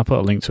little thing. I'll put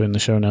a link to it in the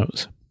show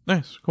notes.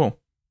 Nice, cool.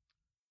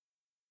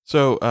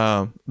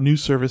 So,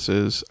 news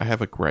services, I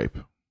have a gripe,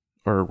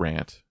 or a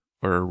rant,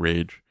 or a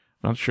rage.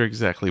 I'm not sure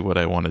exactly what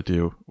I want to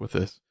do with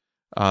this.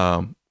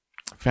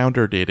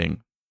 Founder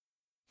dating.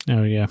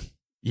 Oh, yeah.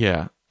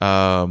 Yeah.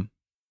 So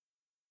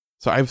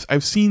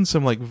I've seen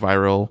some like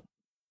viral,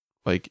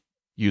 like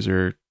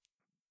user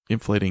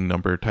inflating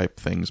number type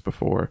things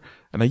before,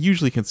 and I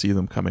usually can see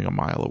them coming a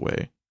mile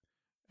away,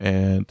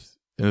 and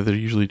they're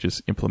usually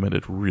just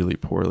implemented really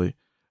poorly.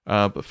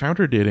 But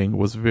founder dating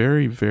was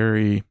very,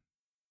 very,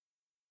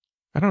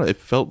 I don't know, it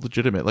felt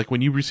legitimate. Like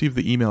when you received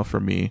the email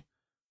from me,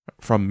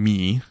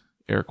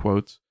 air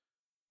quotes,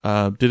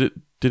 did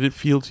it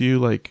feel to you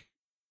like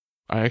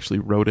I actually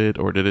wrote it,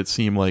 or did it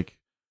seem like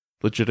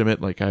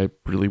legitimate, like I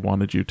really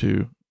wanted you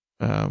to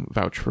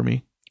vouch for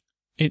me?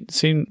 It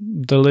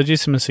seemed, the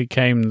legitimacy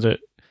came that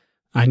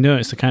I know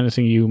it's the kind of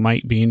thing you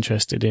might be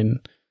interested in,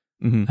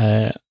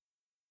 and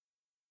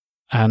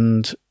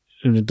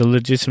the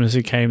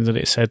legitimacy came that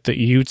it said that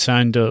you'd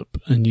signed up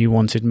and you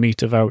wanted me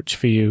to vouch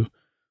for you,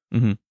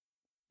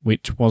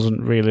 which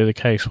wasn't really the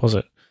case, was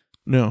it?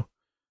 No.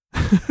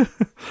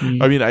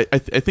 I mean, I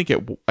think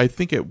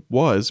it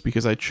was,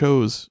 because I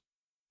chose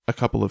a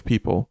couple of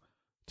people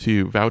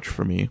to vouch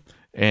for me,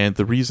 and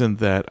the reason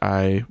that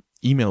I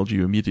emailed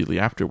you immediately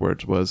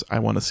afterwards was I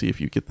want to see if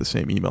you get the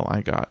same email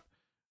I got,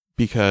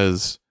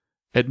 because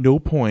at no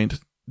point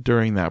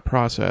during that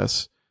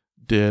process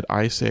did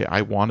I say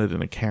I wanted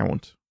an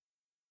account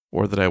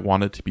or that I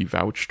wanted to be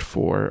vouched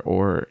for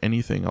or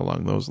anything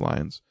along those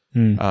lines.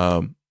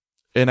 And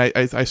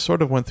I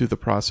sort of went through the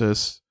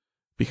process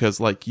because,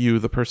 like you,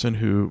 the person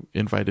who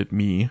invited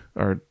me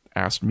or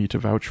asked me to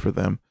vouch for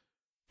them,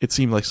 it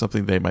seemed like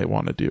something they might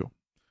want to do.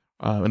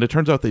 And it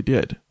turns out they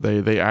did.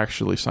 They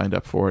actually signed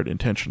up for it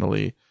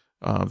intentionally.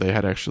 They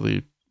had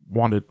actually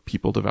wanted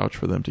people to vouch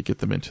for them to get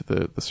them into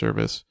the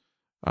service.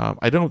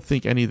 I don't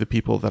think any of the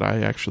people that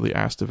I actually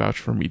asked to vouch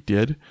for me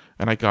did.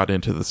 And I got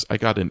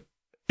an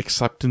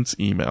acceptance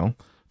email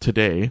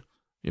today,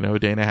 a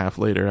day and a half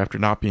later after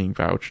not being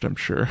vouched, I'm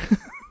sure.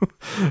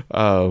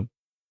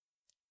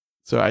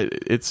 So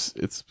it's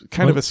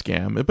kind of a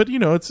scam, but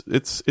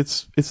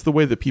it's the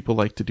way that people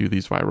like to do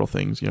these viral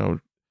things.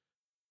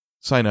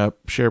 Sign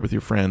up, share with your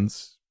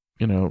friends,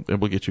 and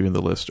we'll get you in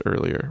the list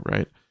earlier,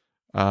 right?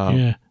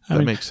 That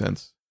makes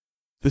sense.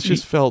 This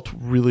just felt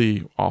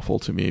really awful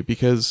to me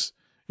because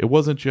it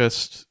wasn't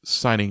just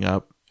signing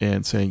up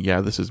and saying, yeah,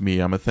 this is me.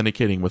 I'm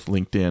authenticating with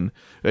LinkedIn.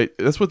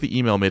 That's what the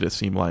email made it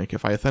seem like.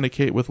 If I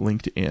authenticate with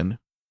LinkedIn,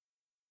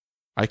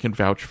 I can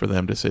vouch for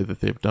them to say that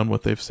they've done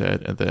what they've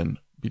said and then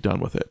be done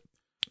with it.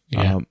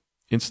 Yeah.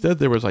 Instead,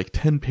 there was like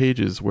 10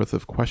 pages worth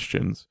of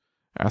questions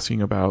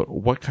asking about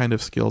what kind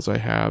of skills I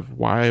have,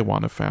 why I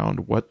want to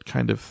found, what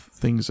kind of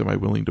things am I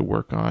willing to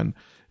work on.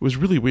 It was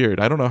really weird.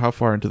 I don't know how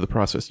far into the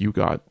process you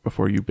got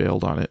before you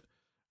bailed on it.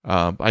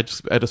 I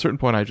just, at a certain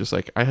point,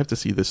 I have to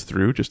see this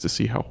through just to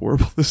see how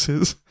horrible this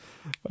is.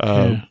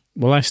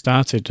 Well, I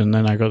started and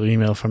then I got the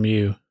email from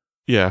you.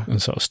 Yeah.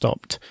 And sort of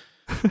stopped.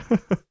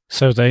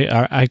 So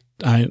I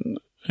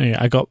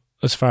got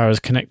as far as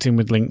connecting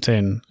with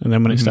LinkedIn, and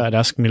then when it started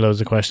asking me loads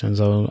of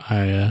questions,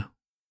 I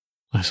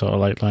sort of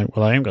like,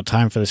 well, I ain't got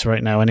time for this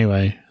right now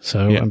anyway.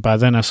 So, and by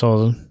then I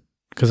saw,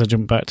 because I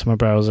jumped back to my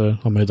browser,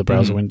 or moved the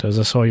browser windows,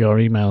 I saw your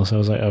email, so I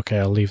was like, okay,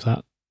 I'll leave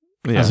that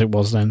as it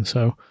was then.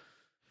 So,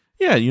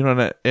 yeah,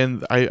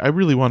 and I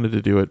really wanted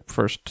to do it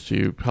first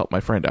to help my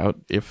friend out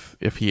if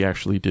he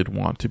actually did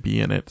want to be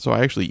in it. So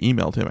I actually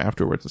emailed him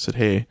afterwards and said,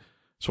 hey,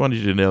 just wanted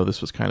you to know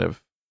this was kind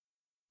of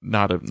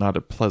not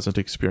a pleasant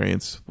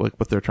experience. Like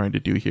what they're trying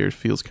to do here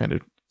feels kind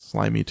of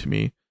slimy to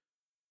me.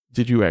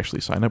 Did you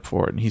actually sign up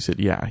for it? And he said,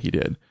 yeah, he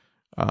did.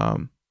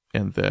 And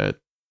that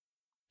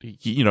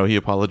he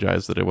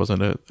apologized that it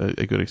wasn't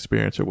a good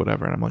experience or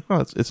whatever. And I'm like,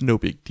 oh, it's no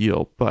big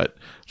deal. But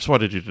just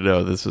wanted you to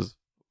know this is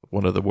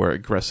one of the more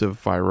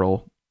aggressive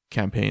viral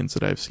campaigns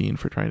that I've seen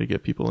for trying to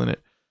get people in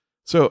it.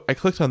 So I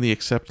clicked on the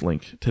accept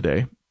link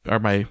today, or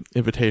my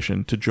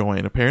invitation to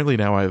join. Apparently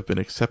now I've been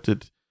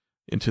accepted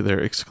into their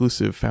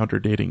exclusive founder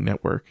dating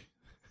network.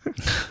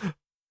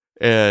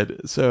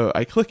 And so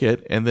I click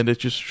it, and then it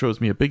just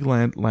shows me a big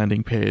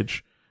landing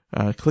page.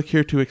 Click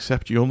here to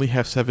accept. You only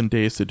have 7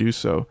 days to do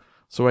so.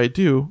 So I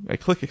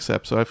click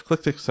accept. So I've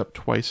clicked accept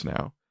twice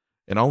now.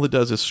 And all it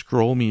does is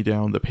scroll me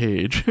down the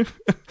page,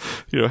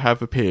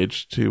 half a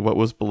page to what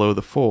was below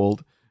the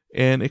fold.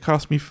 And it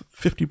cost me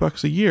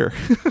 $50 a year.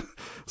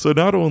 So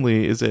not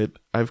only is it,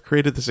 I've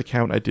created this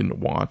account I didn't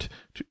want.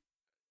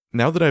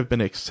 Now that I've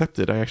been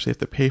accepted, I actually have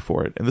to pay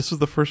for it. And this is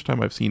the first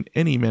time I've seen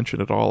any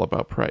mention at all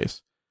about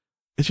price.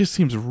 It just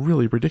seems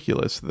really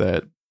ridiculous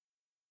that,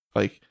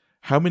 like,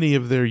 how many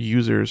of their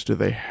users do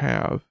they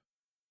have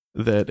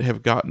that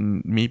have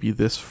gotten maybe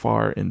this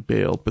far and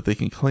bailed, but they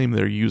can claim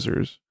they're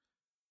users,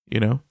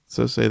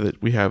 So say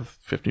that we have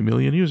 50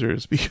 million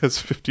users because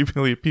 50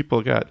 million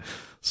people got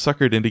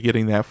suckered into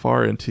getting that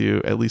far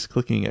into at least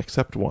clicking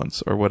accept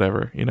once or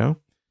whatever,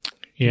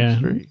 Yeah.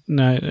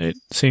 No, it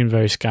seemed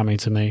very scammy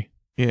to me.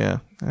 Yeah.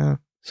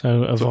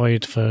 So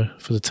avoid for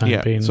the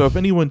time being. So if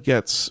anyone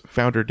gets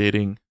founder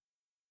dating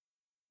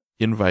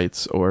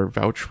invites or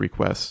vouch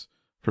requests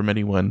from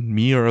anyone,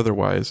 me or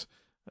otherwise,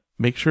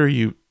 make sure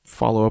you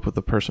follow up with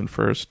the person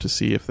first to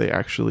see if they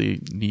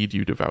actually need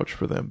you to vouch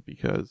for them,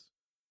 because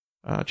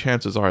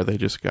chances are they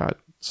just got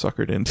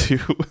suckered into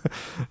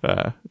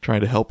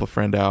trying to help a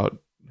friend out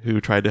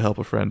who tried to help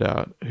a friend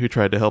out who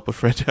tried to help a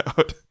friend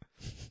out.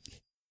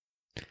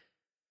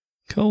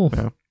 Cool.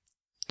 Yeah.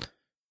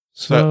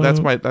 So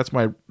that's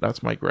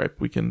my gripe.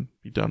 We can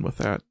be done with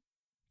that.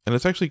 And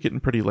it's actually getting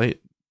pretty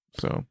late.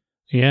 So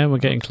yeah, we're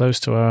getting close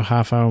to our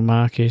half-hour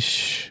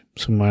mark-ish,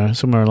 somewhere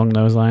along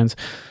those lines.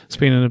 It's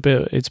been a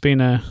bit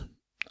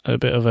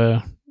of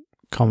a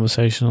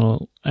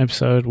conversational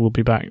episode. We'll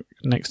be back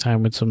next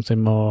time with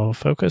something more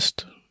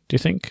focused. Do you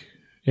think?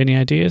 Any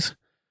ideas?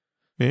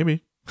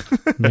 Maybe.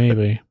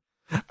 Maybe.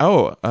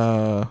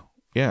 Oh,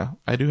 yeah,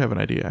 I do have an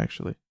idea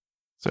actually.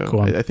 So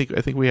I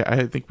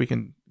think we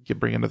can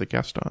bring another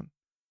guest on.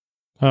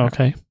 Oh,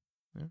 okay.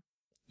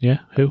 Yeah.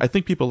 Who? I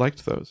think people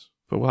liked those,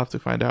 but we'll have to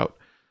find out.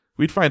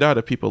 We'd find out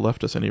if people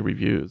left us any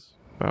reviews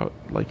about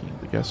liking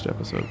the guest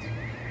episodes.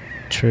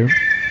 True.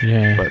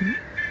 Yeah. But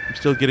I'm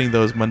still getting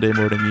those Monday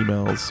morning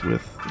emails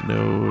with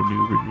no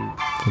new reviews.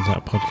 For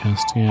that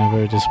podcast. Yeah,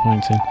 very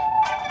disappointing.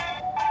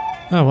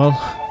 Oh, well.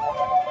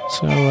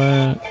 So,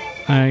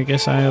 I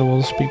guess I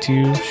will speak to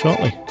you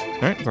shortly.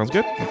 All right, sounds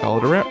good. I'll call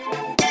it a wrap.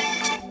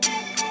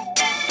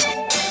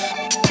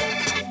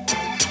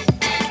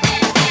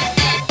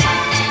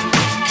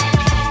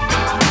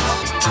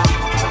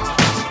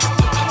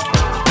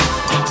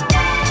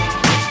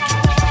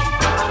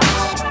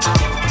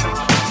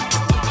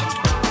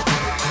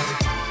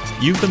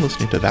 You've been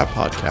listening to That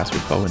Podcast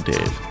with Beau and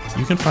Dave.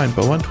 You can find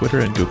Beau on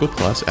Twitter and Google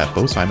Plus at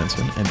Beau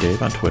Simonson and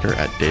Dave on Twitter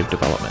at Dave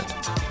Development.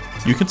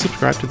 You can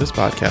subscribe to this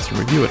podcast and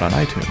review it on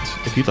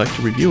iTunes. If you'd like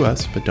to review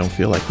us but don't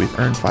feel like we've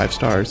earned 5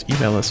 stars,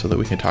 email us so that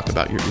we can talk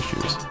about your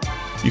issues.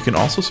 You can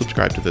also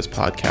subscribe to this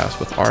podcast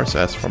with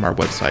RSS from our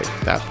website,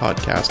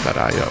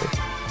 thatpodcast.io.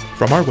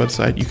 From our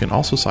website, you can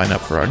also sign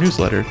up for our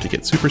newsletter to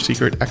get super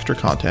secret extra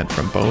content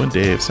from Beau and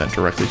Dave sent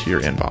directly to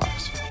your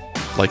inbox.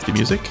 Like the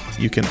music?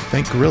 You can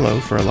thank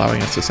Grillo for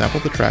allowing us to sample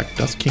the track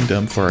Dust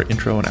Kingdom for our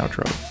intro and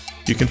outro.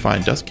 You can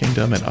find Dust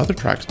Kingdom and other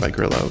tracks by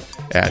Grillo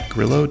at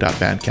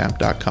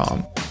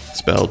grillo.bandcamp.com,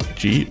 spelled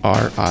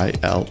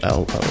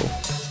Grillo.